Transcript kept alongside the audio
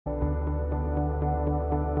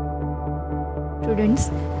Students,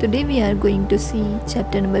 today we are going to see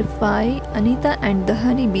chapter number 5, Anita and the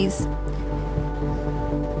Honeybees.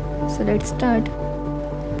 So let's start.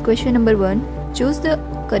 Question number 1. Choose the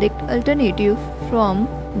correct alternative from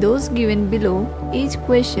those given below each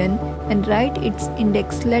question and write its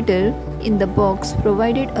index letter in the box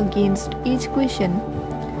provided against each question.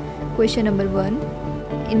 Question number 1.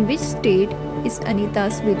 In which state is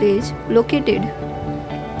Anita's village located?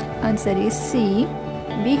 Answer is C.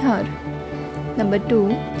 Bihar. Number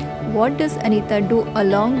 2. What does Anita do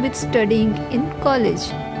along with studying in college?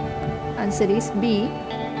 Answer is B.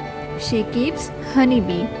 She keeps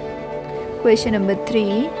honeybee. Question number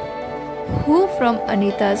 3. Who from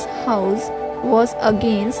Anita's house was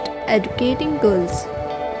against educating girls?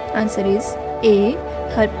 Answer is A.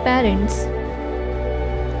 Her parents.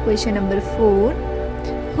 Question number 4.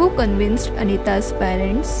 Who convinced Anita's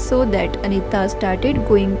parents so that Anita started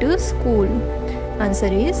going to school? Answer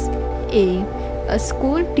is A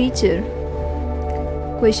school teacher.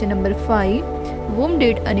 Question number 5. Whom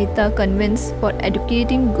did Anita convince for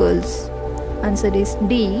educating girls? Answer is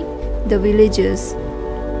D. The villagers.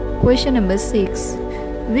 Question number 6.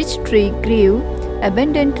 Which tree grew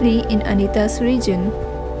abundantly in Anita's region?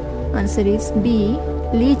 Answer is B.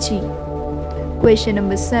 Lychee. Question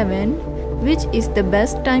number 7. Which is the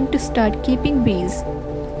best time to start keeping bees?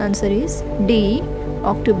 Answer is D.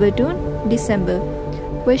 October to December.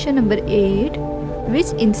 Question number 8.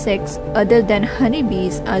 Which insects other than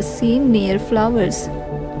honeybees are seen near flowers?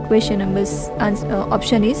 Question number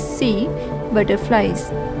option is C. Butterflies.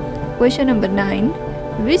 Question number 9.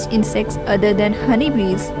 Which insects other than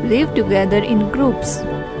honeybees live together in groups?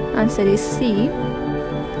 Answer is C.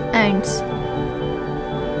 Ants.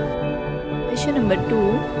 Question number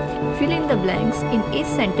 2. Fill in the blanks in each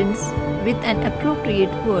sentence with an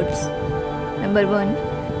appropriate words. Number 1.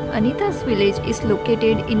 Anita's village is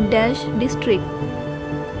located in dash district.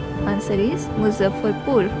 Answer is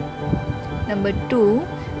Muzaffarpur. Number 2.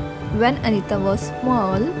 When Anita was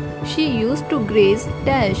small, she used to graze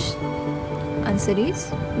dash. Answer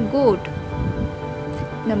is goat.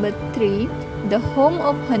 Number 3. The home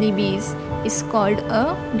of honeybees is called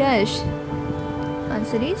a dash.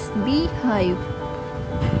 Answer is beehive.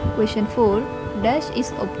 Question 4. Dash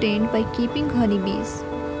is obtained by keeping honeybees.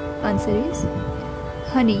 Answer is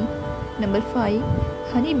honey. Number 5.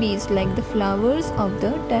 Honeybees like the flowers of the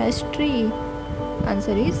dash tree.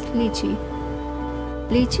 Answer is lychee.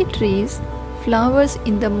 Lychee trees flowers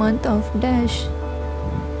in the month of dash.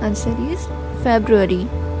 Answer is February.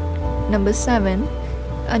 Number 7.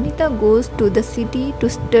 Anita goes to the city to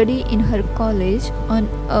study in her college on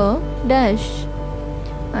a dash.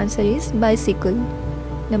 Answer is bicycle.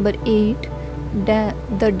 Number 8.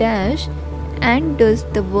 The dash ant does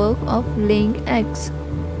the work of laying eggs.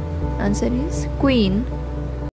 Answer is queen.